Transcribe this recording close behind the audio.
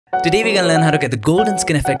Today we're gonna learn how to get the golden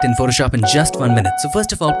skin effect in Photoshop in just 1 minute. So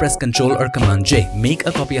first of all, press Ctrl or Command J, make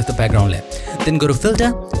a copy of the background layer. Then go to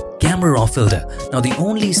Filter, Camera RAW filter. Now the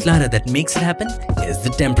only slider that makes it happen is the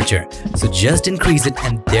temperature. So just increase it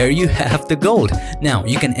and there you have the gold. Now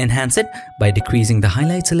you can enhance it by decreasing the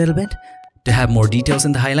highlights a little bit. To have more details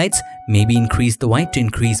in the highlights, maybe increase the white to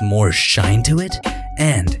increase more shine to it.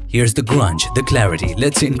 And here's the grunge, the clarity.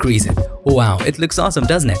 Let's increase it. Oh, wow, it looks awesome,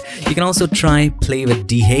 doesn't it? You can also try play with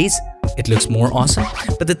dehaze. It looks more awesome.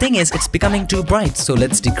 But the thing is, it's becoming too bright. So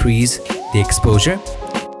let's decrease the exposure.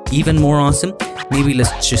 Even more awesome. Maybe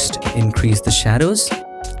let's just increase the shadows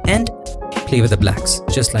and play with the blacks,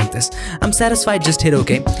 just like this. I'm satisfied, just hit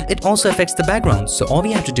OK. It also affects the background. So all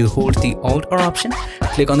we have to do, hold the Alt or Option,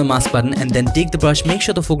 click on the mask button and then take the brush, make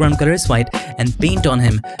sure the foreground color is white and paint on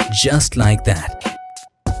him just like that.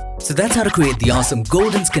 So that's how to create the awesome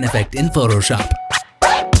golden skin effect in Photoshop.